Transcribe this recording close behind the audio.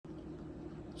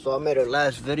So I made a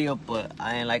last video, but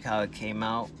I ain't like how it came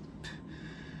out.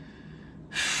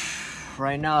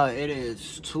 Right now it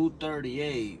is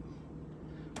 2:38.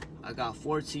 I got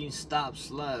 14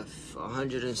 stops left,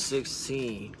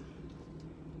 116.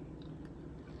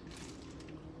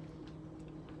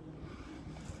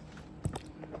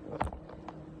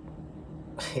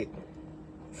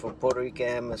 For Puerto Rican,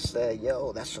 Emma said,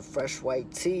 yo, that's a fresh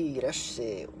white tea. That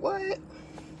shit, what?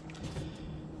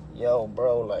 Yo,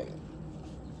 bro, like,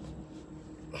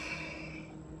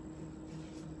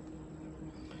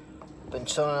 been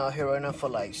chilling out here right now for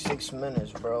like 6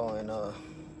 minutes, bro, and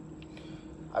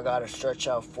I gotta stretch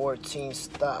out 14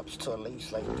 stops to at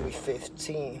least like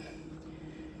 3:15.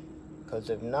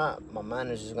 Cause if not, my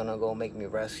manager's gonna go make me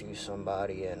rescue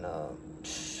somebody, and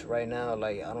right now,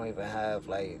 like, I don't even have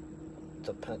like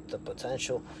the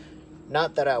potential.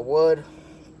 Not that I would,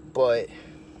 but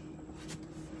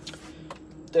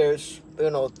there's,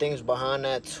 you know, things behind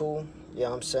that too. You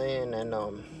know what I'm saying? And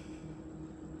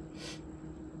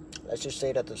let's just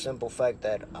say that the simple fact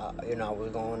that you know, I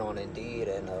was going on Indeed,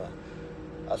 and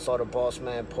I saw the boss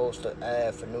man post an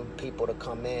ad for new people to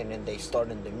come in, and they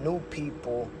starting the new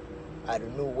people at a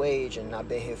new wage, and I've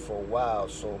been here for a while,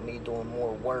 so me doing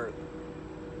more work,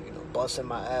 you know, busting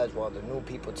my ass while the new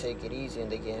people take it easy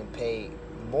and they getting paid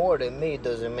more than me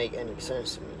doesn't make any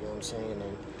sense to me. You know what I'm saying?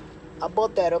 And I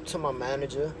brought that up to my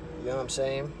manager. You know what I'm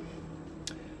saying?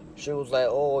 She was like,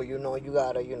 oh, you know, you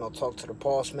gotta, you know, talk to the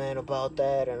boss man about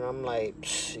that. And I'm like,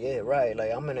 yeah, right.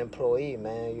 Like, I'm an employee,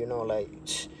 man. You know, like,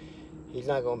 he's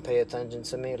not gonna pay attention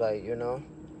to me, like, you know.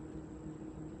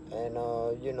 And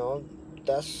you know,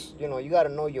 that's, you know, you gotta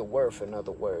know your worth, in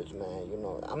other words, man. You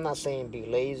know, I'm not saying be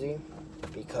lazy,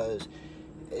 because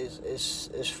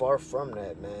it's far from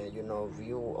that, man. You know, if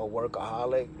you a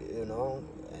workaholic, you know,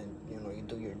 and, you know, you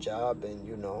do your job, and,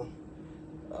 you know,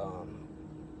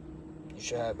 you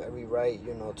should have every right,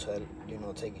 you know, to, you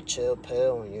know, take a chill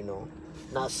pill, and, you know,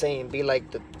 not saying be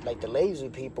like the lazy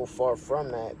people, far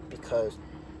from that, because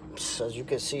as you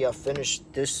can see, I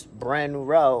finished this brand new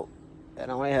route and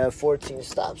I only have 14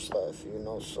 stops left, you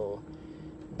know. So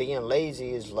being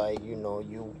lazy is like, you know,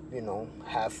 you know,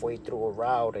 halfway through a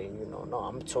route, and, you know, no,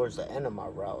 I'm towards the end of my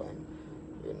route, and,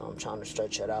 you know, I'm trying to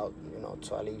stretch it out, you know,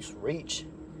 to at least reach,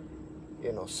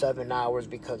 you know, 7 hours,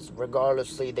 because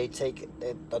regardlessly they take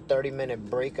a 30-minute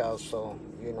breakout. So,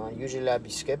 you know, usually I'd be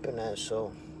skipping that.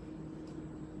 So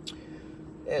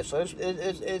yeah, so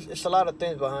it's a lot of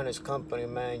things behind this company,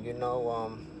 man. You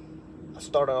know, I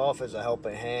started off as a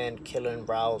helping hand, killing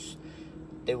routes.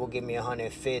 They will give me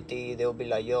 150. They'll be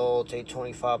like, yo, take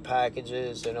 25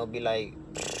 packages, and it'll be like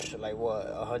what,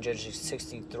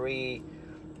 163.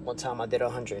 One time I did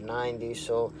 190.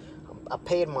 So I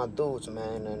paid my dues,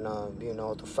 man. And you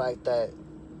know, the fact that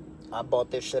I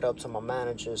brought this shit up to my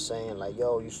manager, saying like,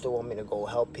 yo, you still want me to go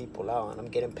help people out, and I'm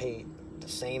getting paid the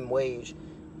same wage,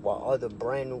 while other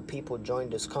brand new people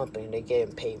joined this company and they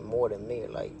getting paid more than me.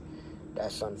 Like,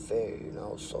 that's unfair, you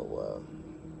know. So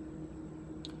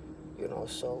you know,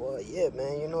 so yeah,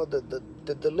 man, you know,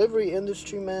 the delivery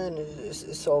industry, man,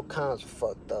 it's all kinds of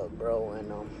fucked up, bro.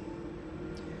 And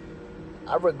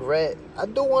I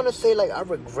do want to say, like, I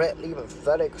regret leaving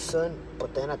FedEx, son,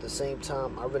 but then at the same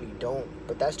time, I really don't.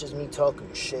 But that's just me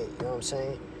talking shit, you know what I'm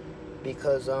saying?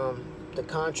 Because the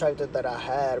contractor that I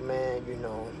had, man, you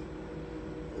know,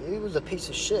 he was a piece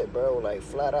of shit, bro, like,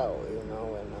 flat out, you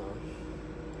know. And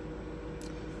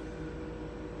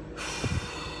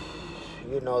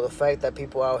you know, the fact that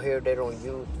people out here, they don't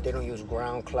use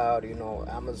GroundCloud, you know.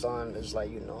 Amazon is like,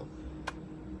 you know,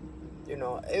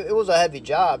 it was a heavy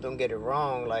job, don't get it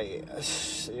wrong, like,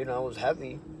 you know, it was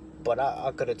heavy, but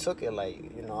I could have took it.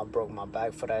 Like, you know, I broke my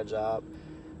back for that job.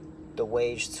 The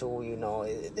wage too, you know,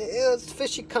 it was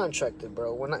fishy contracted,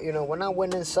 bro. When I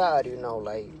went inside, you know,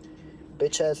 like,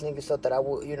 bitch ass niggas thought that I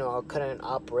couldn't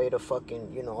operate a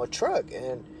fucking, you know, a truck.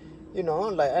 And, you know,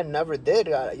 like, I never did.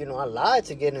 You know, I lied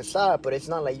to get inside, but it's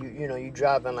not like you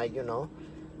driving like, you know,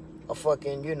 a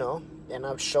fucking, you know. And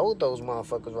I've showed those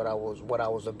motherfuckers what I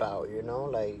was about, you know.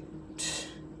 Like,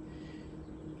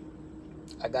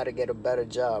 I gotta get a better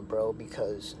job, bro,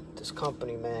 because this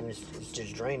company, man, is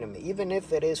just draining me. Even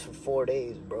if it is for 4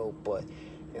 days, bro, but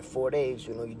in 4 days,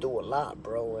 you know, you do a lot,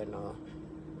 bro. And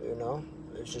you know,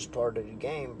 it's just part of the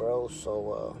game, bro.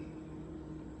 So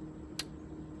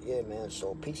yeah, man,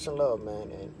 so peace and love, man.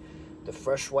 And the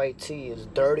fresh white tea is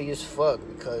dirty as fuck,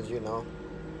 because, you know,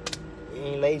 we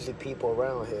ain't lazy people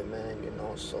around here, man, you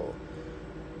know. So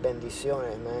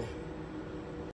bendiciones, man.